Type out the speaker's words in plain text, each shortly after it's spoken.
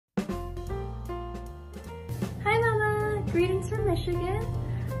Greetings from Michigan.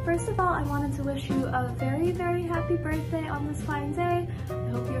 First of all, I wanted to wish you a very, very happy birthday on this fine day. I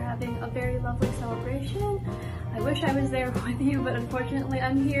hope you're having a very lovely celebration. I wish I was there with you, but unfortunately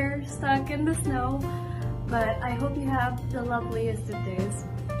I'm here stuck in the snow. But I hope you have the loveliest of days.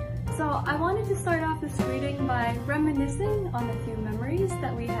 So I wanted to start off this greeting by reminiscing on a few memories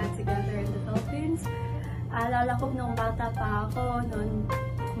that we had together in the Philippines. Alala ko nung bata pa ako, nung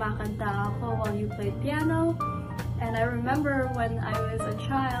kumakanta ako while you played piano. And I remember when I was a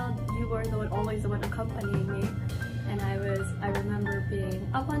child, you were always the one accompanying me. And I remember being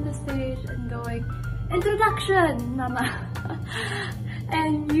up on the stage and going, "Introduction, Mama!"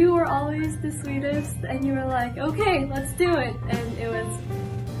 And you were always the sweetest, and you were like, "Okay, let's do it!" And it was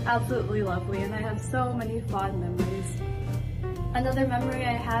absolutely lovely, and I have so many fond memories. Another memory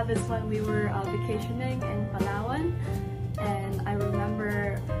I have is when we were vacationing in Palawan. And I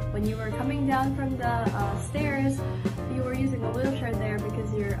remember when you were coming down from the stairs, you were using a wheelchair there because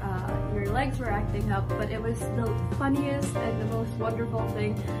your legs were acting up, but it was the funniest and the most wonderful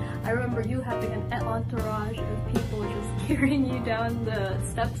thing. I remember you having an entourage of people just carrying you down the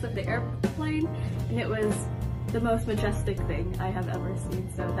steps of the airplane, and it was the most majestic thing I have ever seen,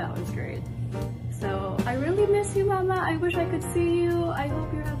 so that was great. So I really miss you, Mama. I wish I could see you. I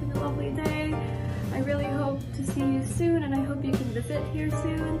hope you're having a lovely day. I really hope to see you soon, and I hope you can visit here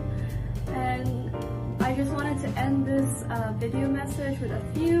soon. And I just wanted to end this video message with a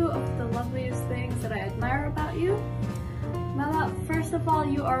few of the loveliest things that I admire about you. Mama, first of all,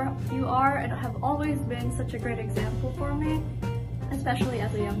 you are and have always been such a great example for me, especially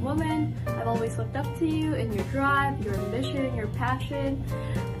as a young woman. I've always looked up to you in your drive, your ambition, your passion.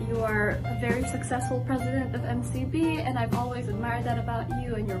 You are a very successful president of MCB, and I've always admired that about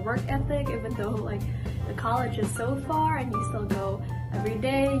you and your work ethic, even though like the college is so far and you still go every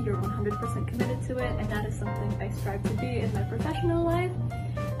day, you're 100% committed to it, and that is something I strive to be in my professional life.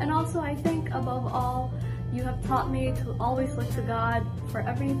 And also I think above all, you have taught me to always look to God for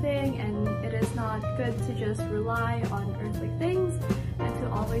everything, and it is not good to just rely on earthly things, and to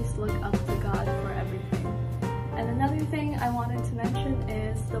always look up to God for everything. And another thing I wanted to mention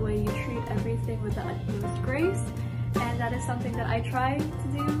is the way you treat everything with the utmost grace, and that is something that I try to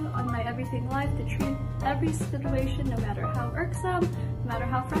do on my everything life, to treat every situation, no matter how irksome, no matter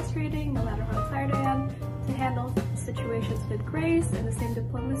how frustrating, no matter how tired I am, to handle situations with grace and the same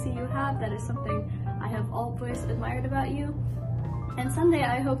diplomacy you have. That is something I have always admired about you. And someday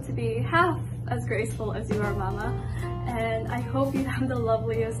I hope to be half as graceful as you are, Mama, and I hope you have the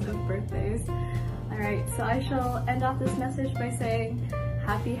loveliest of birthdays. Alright, so I shall end off this message by saying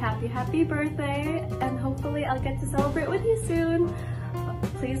happy, happy, happy birthday, and hopefully I'll get to celebrate with you soon.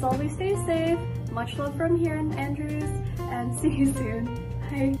 Please always stay safe. Much love from here in Andrews, and see you soon.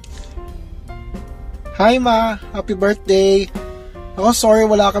 Bye! Hi Ma! Happy birthday! Ako sorry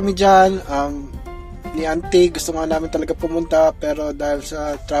wala kami dyan. Ni Auntie gusto nga namin talaga pumunta, pero dahil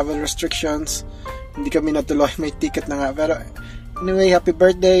sa travel restrictions, hindi kami natuloy. May ticket na nga. Pero anyway, happy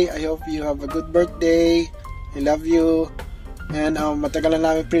birthday! I hope you have a good birthday. I love you. And matagal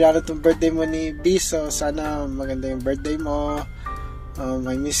na namin pinano itong birthday mo ni B, so sana maganda yung birthday mo.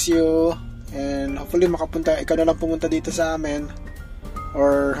 I miss you. And hopefully ikaw na lang pumunta dito sa amin.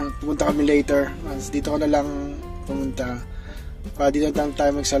 Or pumunta kami later. Mas dito ko na lang pumunta. Para dito lang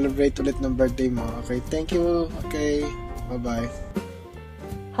tayo mag-celebrate ulit ng birthday mo. Okay, thank you. Okay, bye-bye.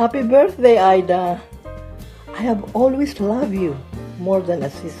 Happy birthday, Aida. I have always loved you more than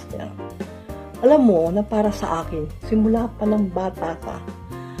a sister. Alam mo na para sa akin, simula pa ng bata ka,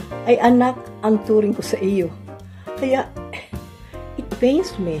 ay anak ang turing ko sa iyo. Kaya, it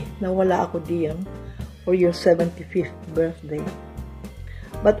pains me na wala ako diyan for your 75th birthday.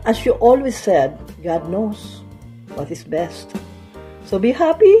 But as you always said, God knows what is best. So be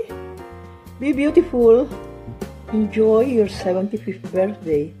happy, be beautiful, enjoy your 75th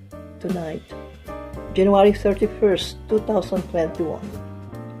birthday tonight, January 31st, 2021.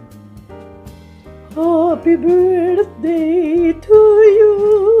 Happy birthday to you.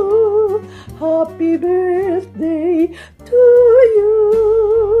 Happy birthday to you.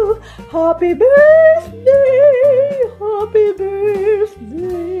 Happy birthday. Happy birthday.